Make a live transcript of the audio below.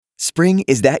Spring,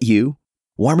 is that you?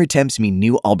 Warmer temps mean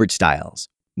new Allbirds styles.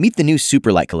 Meet the new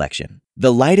Superlight collection,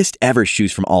 the lightest ever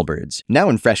shoes from Allbirds, now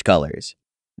in fresh colors.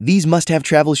 These must-have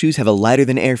travel shoes have a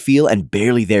lighter-than-air feel and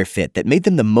barely-there fit that made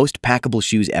them the most packable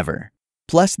shoes ever.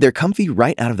 Plus, they're comfy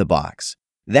right out of the box.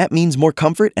 That means more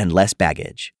comfort and less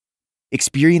baggage.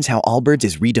 Experience how Allbirds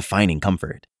is redefining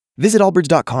comfort. Visit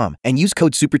allbirds.com and use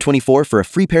code SUPER24 for a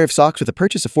free pair of socks with a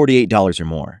purchase of $48 or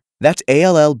more. That's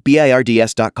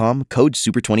ALLBIRDS.com, code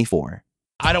SUPER24.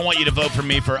 I don't want you to vote for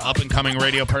me for up-and-coming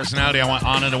radio personality. I want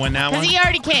Anna to win that one. Because he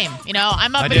already came. You know,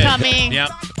 I'm up-and-coming.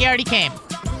 Yep. He already came.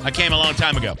 I came a long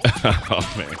time ago.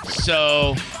 Oh, man.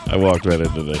 So... I walked right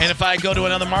into this. And if I go to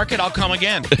another market, I'll come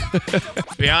again.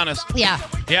 Be honest. Yeah.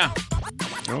 Yeah.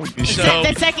 Oh, So-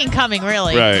 The second coming,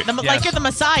 really. Right. Like Yes. you're the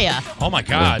Messiah. Oh, my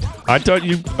God. I thought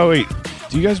you... Oh, wait.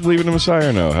 Do you guys believe in the Messiah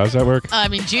or no? How's that work? I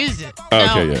mean, Jews. Okay,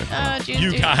 no. yeah. Jews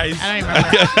You do. guys. I don't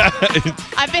even remember.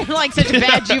 I've been like such a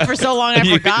bad Jew for so long, I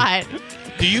forgot.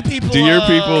 Do you people... Do your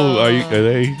people... Are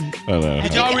they... I don't know.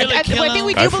 Did y'all really I kill think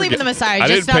we him? do believe in the Messiah. I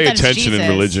just didn't not pay that it's attention in Jesus.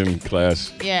 religion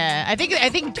class. Yeah, I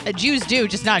think Jews do,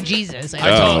 just not Jesus. I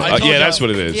told yeah, you- that's what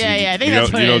it is. Yeah, I think you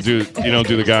that's don't, what you it don't do you don't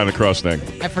do the guy on the cross thing.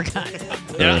 I forgot.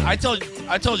 Yeah, I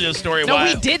told you a story. No,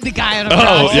 why we did the guy on the Oh,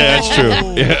 cross. yeah, that's true.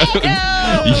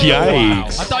 Yeah. Wow.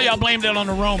 Yikes. I thought y'all blamed it on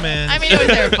the Romans. I mean, it was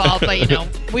their fault, but, you know,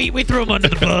 we threw him under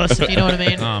the bus, if you know what I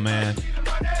mean. Oh, man.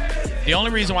 The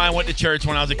only reason why I went to church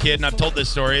when I was a kid, and I've told this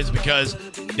story, is because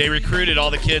they recruited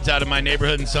all the kids out of my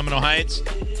neighborhood in Seminole Heights.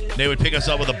 They would pick us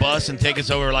up with a bus and take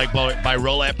us over like by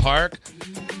Rolette Park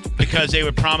because they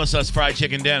would promise us fried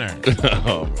chicken dinner.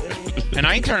 Oh, And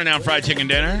I ain't turning down fried chicken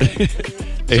dinner.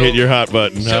 they hit your hot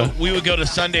button, So huh? we would go to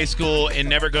Sunday school and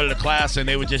never go to the class, and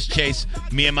they would just chase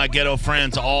me and my ghetto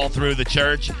friends all through the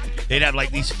church. They'd have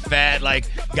like these fat like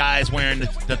guys wearing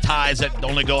the ties that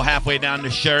only go halfway down the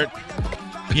shirt,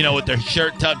 you know, with their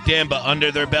shirt tucked in but under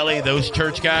their belly, those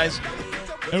church guys.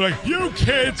 They're like, you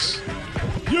kids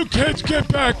get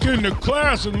back into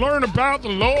class and learn about the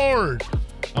Lord.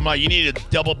 I'm like, you need to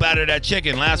double batter that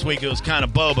chicken. Last week it was kind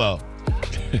of bobo.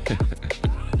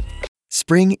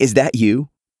 Spring, is that you?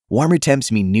 Warmer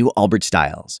temps mean new Allbirds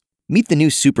styles. Meet the new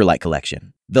Superlight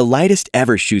collection, the lightest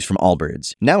ever shoes from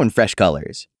Allbirds, now in fresh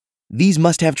colors. These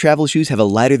must-have travel shoes have a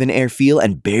lighter-than-air feel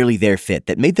and barely-there fit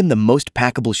that made them the most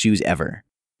packable shoes ever.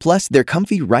 Plus, they're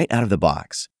comfy right out of the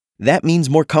box. That means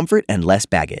more comfort and less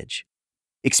baggage.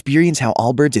 Experience how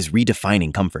Allbirds is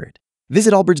redefining comfort.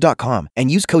 Visit allbirds.com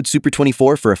and use code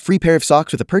SUPER24 for a free pair of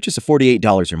socks with a purchase of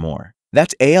 $48 or more.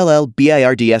 That's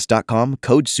ALLBIRDS.com,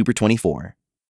 code SUPER24.